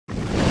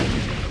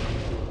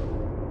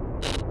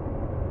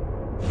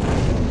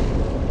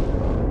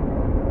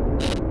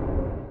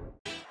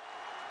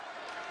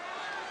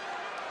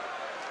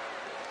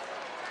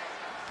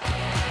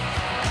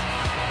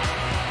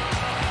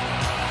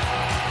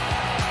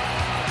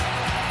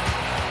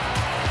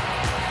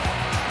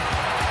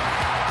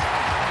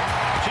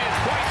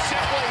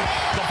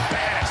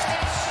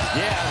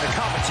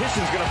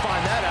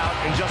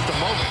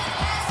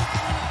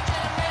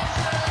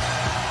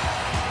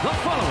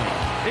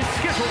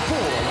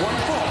for one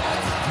fall,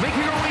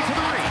 making her way to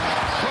the ring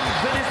from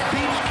Venice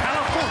Beach,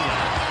 California,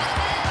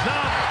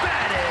 the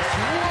baddest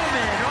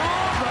woman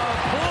on the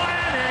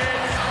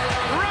planet,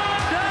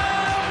 Ronda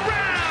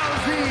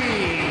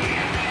Rousey.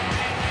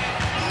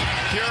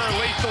 Pure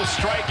lethal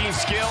striking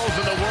skills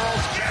and the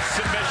world's best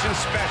submission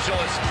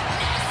specialist.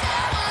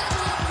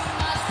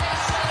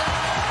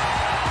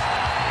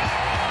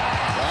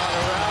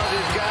 Ronda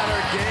Rousey's got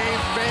her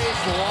game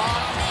face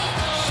locked.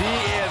 She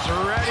is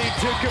ready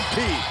to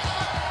compete.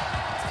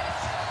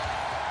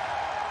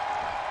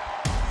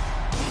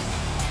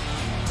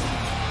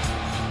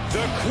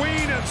 The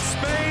Queen of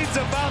Spades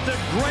about to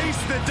grace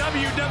the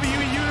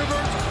WWE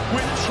Universe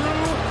with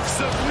true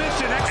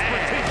submission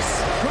expertise.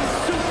 From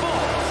Sioux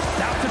Falls,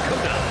 South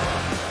Dakota,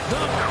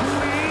 the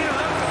Queen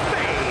of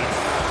Spades,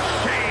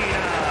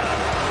 Shayna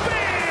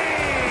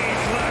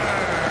Baszler.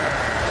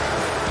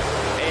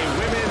 A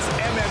women's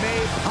MMA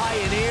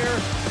pioneer.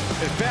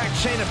 In fact,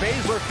 Shayna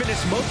Baszler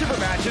finished most of her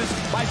matches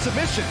by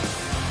submission.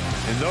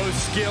 And those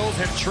skills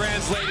have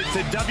translated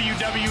to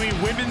WWE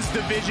Women's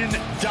Division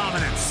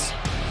dominance.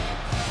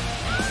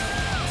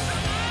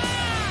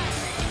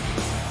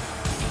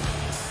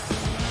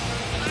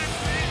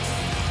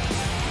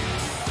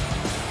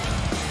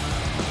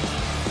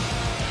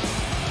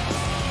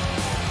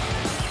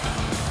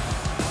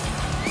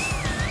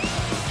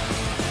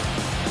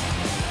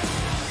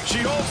 She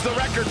holds the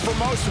record for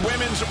most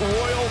women's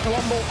Royal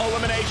Rumble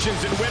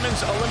eliminations and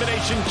women's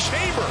Elimination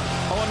Chamber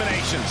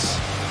eliminations.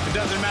 It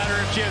doesn't matter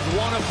if she has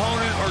one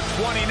opponent or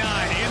 29.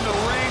 In the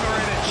ring or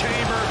in a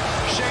chamber,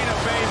 Shayna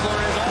Baszler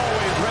is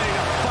always ready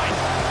to fight.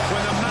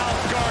 When the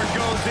mouth guard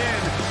goes in,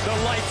 the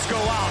lights go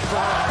out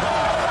for her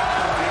opponent.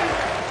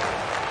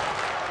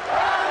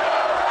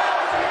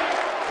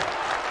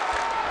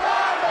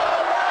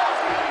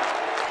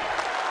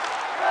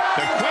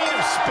 The Queen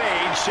of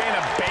Spades,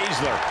 Shayna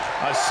Baszler,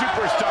 a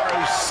superstar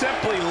who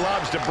simply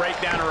loves to break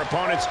down her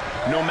opponents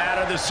no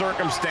matter the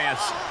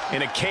circumstance.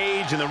 In a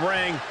cage, in the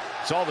ring,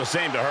 it's all the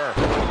same to her.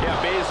 Yeah,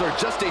 Baszler,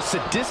 just a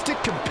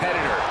sadistic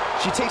competitor.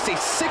 She takes a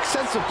sick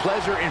sense of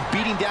pleasure in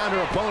beating down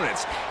her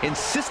opponents and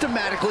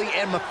systematically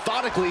and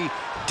methodically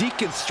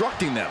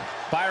deconstructing them.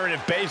 Byron,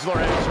 if Baszler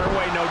has her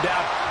way, no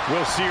doubt,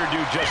 we'll see her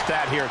do just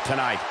that here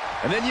tonight.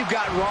 And then you've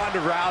got Ronda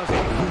Rousey,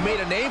 who made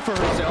a name for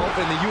herself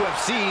in the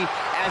UFC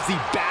as the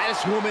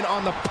baddest woman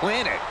on the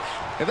planet.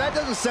 If that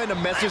doesn't send a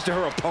message to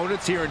her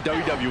opponents here in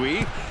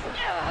WWE,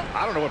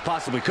 I don't know what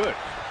possibly could.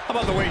 How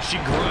about the way she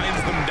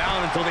grinds them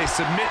down until they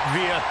submit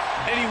via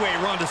any way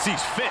Ronda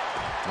sees fit?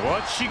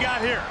 What's she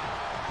got here?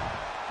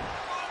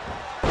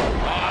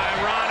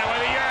 Ronda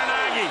with a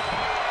Uranagi.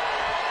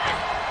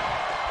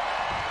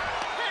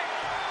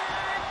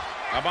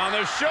 Up on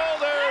the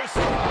shoulders.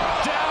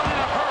 Down in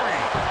a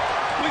hurry.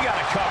 We got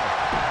a cover.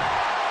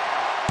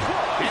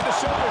 Keep the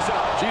shoulders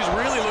up. She's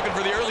really looking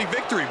for the early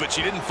victory, but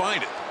she didn't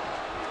find it.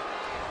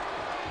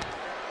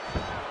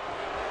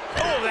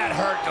 Oh, that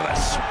hurt to the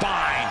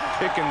spine.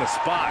 Picking the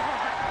spot.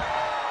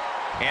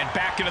 And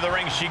back into the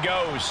ring she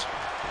goes.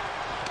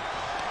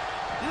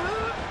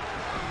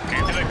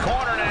 Into the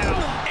corner now.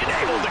 And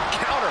able to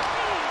counter.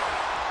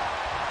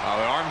 Oh,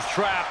 the arm's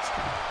trapped.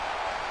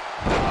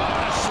 Oh,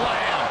 a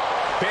slam.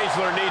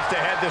 Baszler needs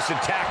to head this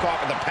attack off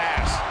at the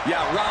pass.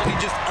 Yeah, Rousey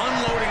just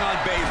unloading on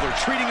Baszler,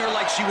 treating her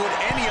like she would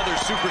any other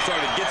superstar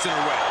that gets in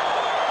her way.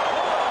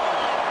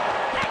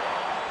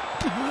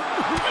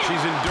 She's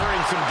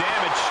enduring some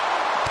damage.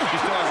 She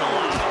still has a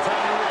lot of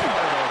time to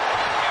recover, though.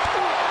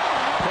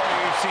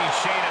 Corey, we've seen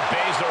Shayna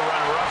Baszler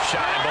run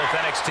roughshod in both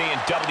NXT and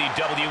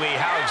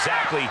WWE. How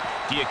exactly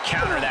do you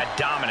counter that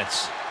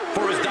dominance?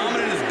 For as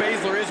dominant as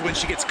Baszler is, when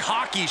she gets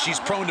cocky,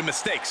 she's prone to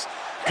mistakes.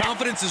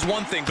 Confidence is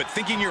one thing, but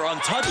thinking you're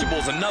untouchable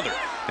is another.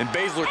 And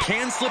Baszler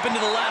can slip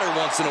into the ladder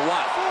once in a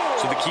while.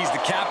 So the key's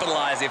to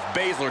capitalize if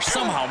Baszler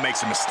somehow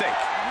makes a mistake.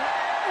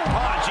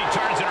 Oh, she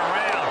turns it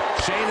around.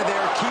 Shayna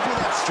there keeping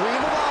that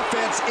stream of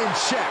offense in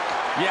check.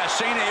 Yeah,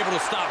 Shayna able to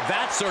stop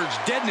that surge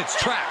dead in its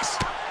tracks.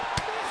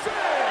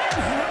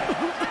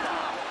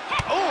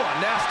 Oh, a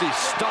nasty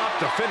stop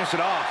to finish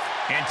it off.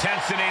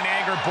 Intensity and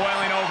anger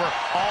boiling over,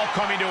 all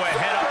coming to a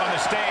head up on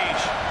the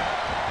stage.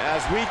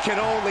 As we can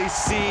only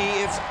see,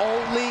 it's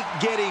only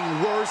getting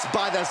worse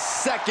by the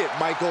second,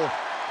 Michael.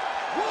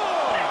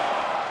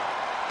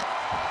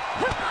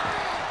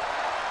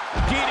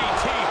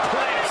 DDT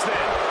plants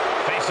them.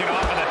 Facing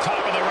off at the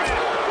top of the ring.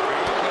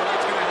 I don't know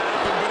what's going to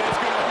happen, but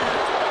it's going to hurt.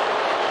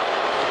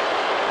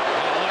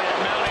 Oh, look at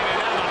mounting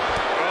it out.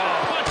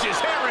 Oh, punches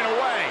hammering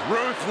away.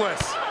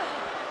 Ruthless.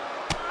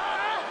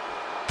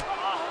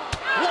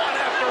 One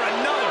after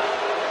another.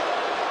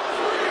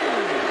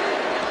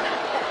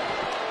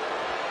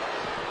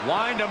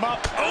 Wind him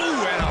up. Oh,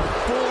 and a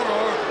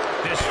forearm.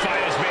 This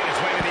fight has made its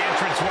way to the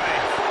entranceway.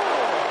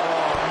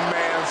 Oh,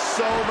 man,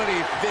 so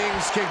many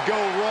things can go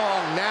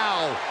wrong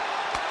now.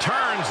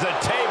 Turns the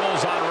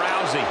tables on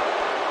Rousey.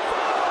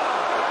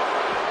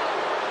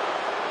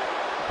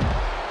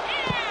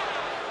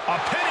 A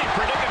penny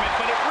predicament,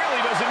 but it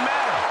really doesn't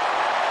matter.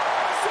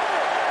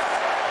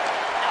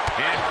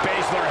 And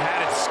Baszler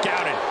had it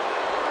scouted.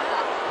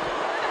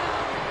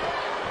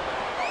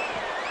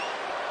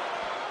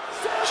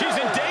 She's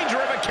in danger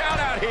of a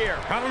count out here.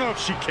 I don't know if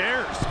she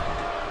cares.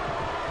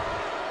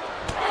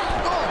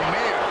 Oh,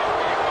 man.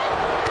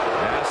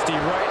 Nasty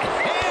right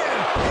hand.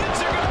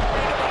 Hits her going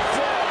into the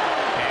floor.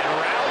 And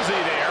Rousey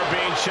there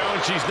being shown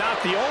she's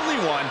not the only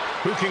one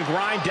who can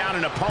grind down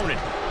an opponent.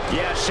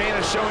 Yeah,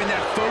 Shayna showing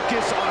that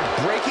focus on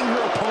breaking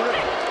her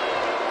opponent.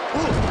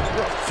 Ooh,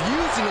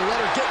 refusing to let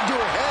her get into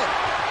her head.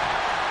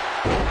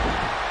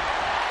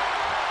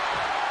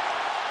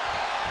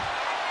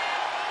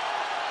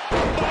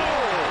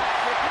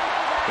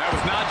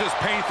 Not just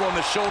painful on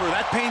the shoulder.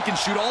 That pain can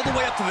shoot all the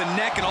way up to the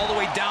neck and all the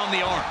way down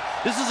the arm.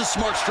 This is a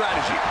smart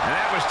strategy. And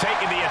that was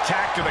taking the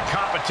attack to the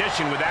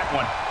competition with that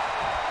one.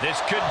 This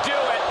could do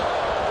it.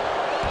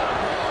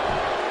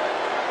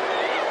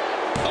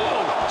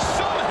 Oh,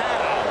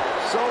 somehow.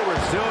 So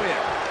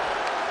resilient.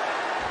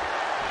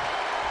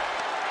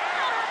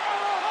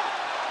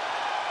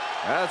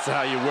 That's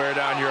how you wear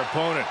down your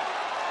opponent.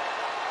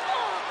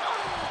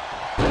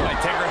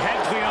 Might take her head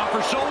clean off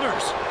her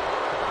shoulders.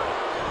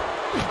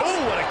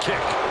 Oh, what a kick.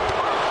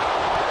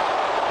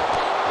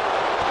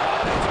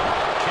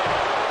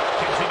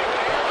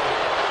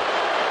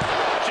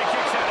 She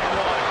kicks out at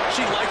one.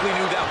 She likely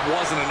knew that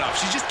wasn't enough.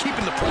 She's just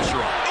keeping the pressure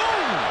on.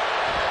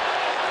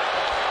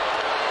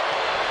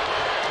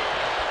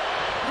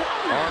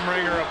 Arm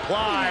wringer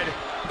applied.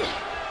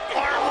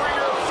 Arm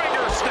wringer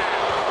finger snap.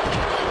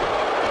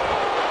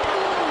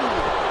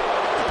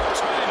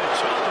 Trying to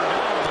chop her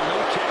down with a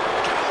low kick.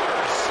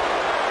 Counters.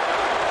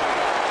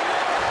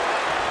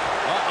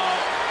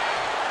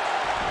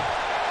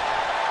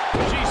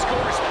 She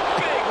scores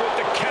big with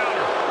the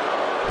counter.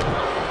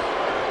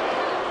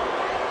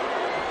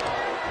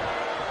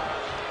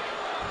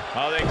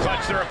 Oh, they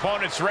clutch their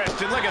opponent's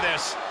wrist, and look at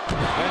this.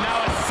 And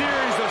now a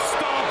series of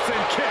stomps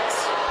and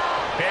kicks.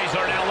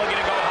 Baszler now looking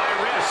to go high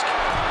risk.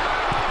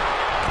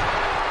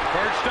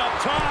 Perched up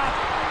top.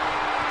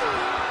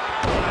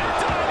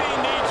 Diving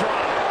knee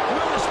drop.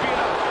 Will this be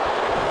enough?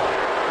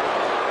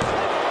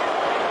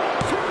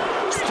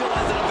 Still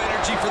has enough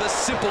energy for the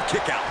simple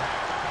kick out.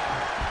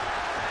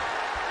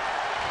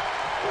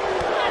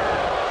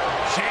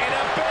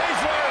 Shayna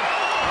Baszler.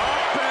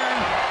 Up and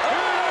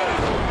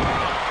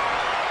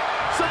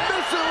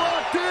submission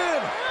locked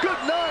in.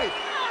 Good night.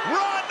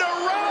 Ronda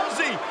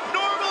Rousey.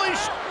 Normally.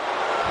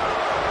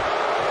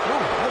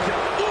 Ooh, look at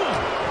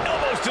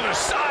elbows to the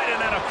side,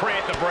 and that'll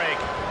create the break.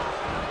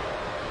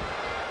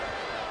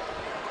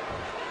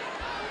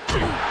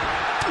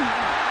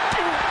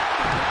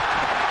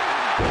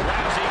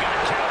 Rousey got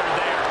countered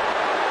there.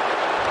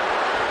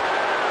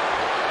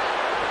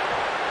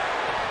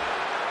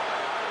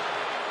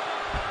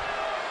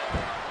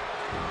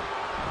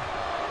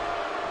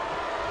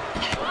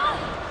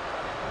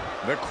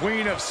 The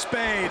Queen of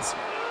Spades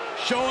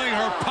showing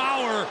her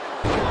power.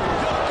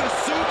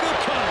 Yokosuka